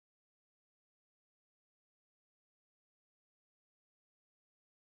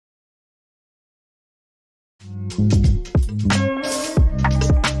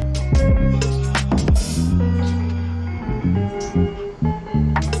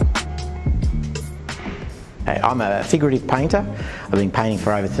I'm a figurative painter. I've been painting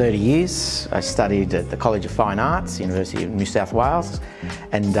for over 30 years. I studied at the College of Fine Arts, University of New South Wales,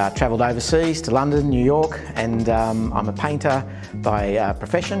 and travelled overseas to London, New York, and I'm a painter by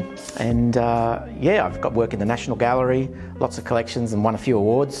profession. And yeah, I've got work in the National Gallery, lots of collections, and won a few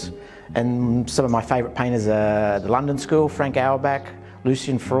awards. And some of my favourite painters are the London School, Frank Auerbach,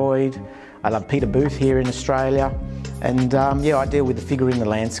 Lucian Freud. I love Peter Booth here in Australia. And yeah, I deal with the figure in the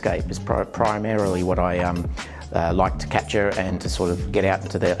landscape is primarily what I like to capture and to sort of get out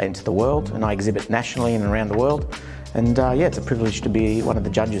into the world. And I exhibit nationally and around the world. And yeah, it's a privilege to be one of the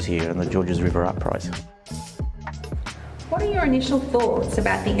judges here in the Georges River Art Prize. What are your initial thoughts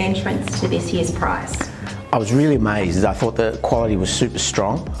about the entrance to this year's prize? I was really amazed. I thought the quality was super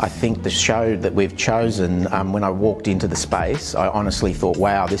strong. I think the show that we've chosen, when I walked into the space, I honestly thought,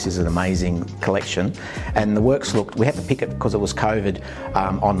 wow, this is an amazing collection. And the works looked, we had to pick it because it was COVID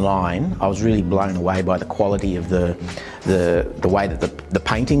online. I was really blown away by the quality of the way that the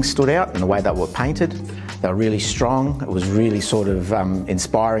paintings stood out and the way they were painted. They were really strong. It was really sort of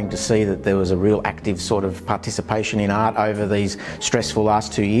inspiring to see that there was a real active sort of participation in art over these stressful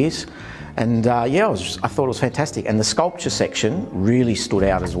last 2 years. And yeah, I thought it was fantastic. And the sculpture section really stood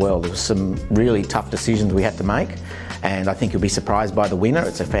out as well. There was some really tough decisions we had to make, and I think you'll be surprised by the winner.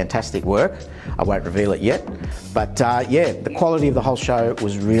 It's a fantastic work. I won't reveal it yet. But yeah, the quality of the whole show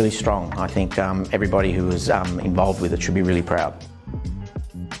was really strong. I think everybody who was involved with it should be really proud.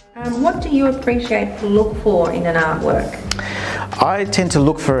 What do you appreciate to look for in an artwork? I tend to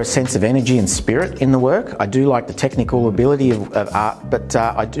look for a sense of energy and spirit in the work. I do like the technical ability of art, but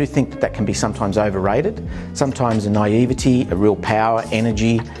I do think that can be sometimes overrated. Sometimes a naivety, a real power,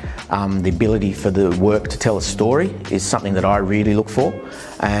 energy, the ability for the work to tell a story is something that I really look for.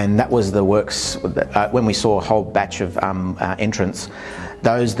 And that was the works, when we saw a whole batch of entrants,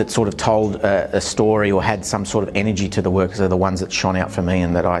 those that sort of told a story or had some sort of energy to the works are the ones that shone out for me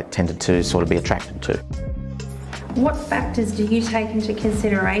and that I tended to sort of be attracted to. What factors do you take into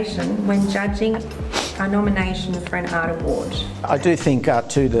consideration when judging a nomination for an art award? I do think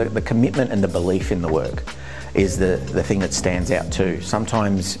too the commitment and the belief in the work is the thing that stands out too.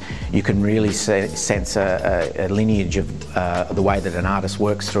 Sometimes you can really sense a lineage of the way that an artist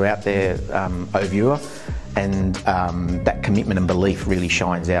works throughout their oeuvre, and that commitment and belief really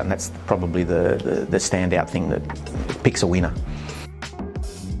shines out, and that's probably the standout thing that picks a winner.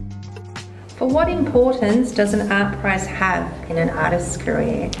 For what importance does an art prize have in an artist's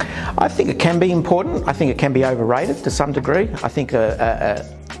career? I think it can be important. I think it can be overrated to some degree. I think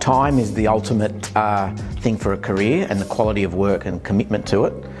time is the ultimate thing for a career, and the quality of work and commitment to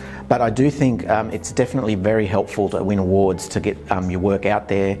it. But I do think it's definitely very helpful to win awards, to get your work out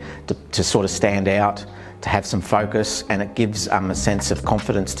there, to sort of stand out, to have some focus, and it gives a sense of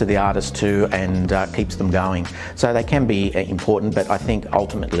confidence to the artist too, and keeps them going. So they can be important, but I think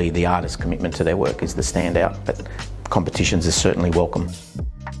ultimately the artist's commitment to their work is the standout, but competitions is certainly welcome.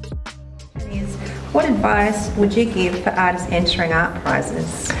 What advice would you give for artists entering art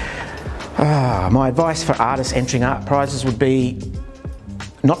prizes? My advice for artists entering art prizes would be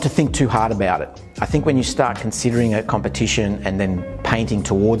not to think too hard about it. I think when you start considering a competition and then painting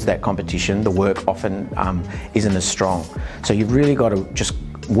towards that competition, the work often isn't as strong. So you've really got to just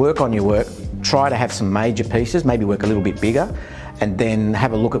work on your work, try to have some major pieces, maybe work a little bit bigger, and then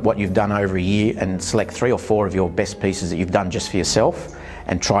have a look at what you've done over a year and select 3 or 4 of your best pieces that you've done just for yourself,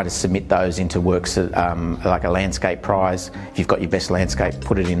 and try to submit those into works like a landscape prize. If you've got your best landscape,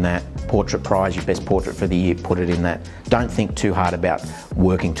 put it in that. Portrait prize, your best portrait for the year, put it in that. Don't think too hard about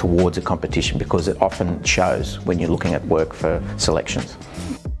working towards a competition, because it often shows when you're looking at work for selections.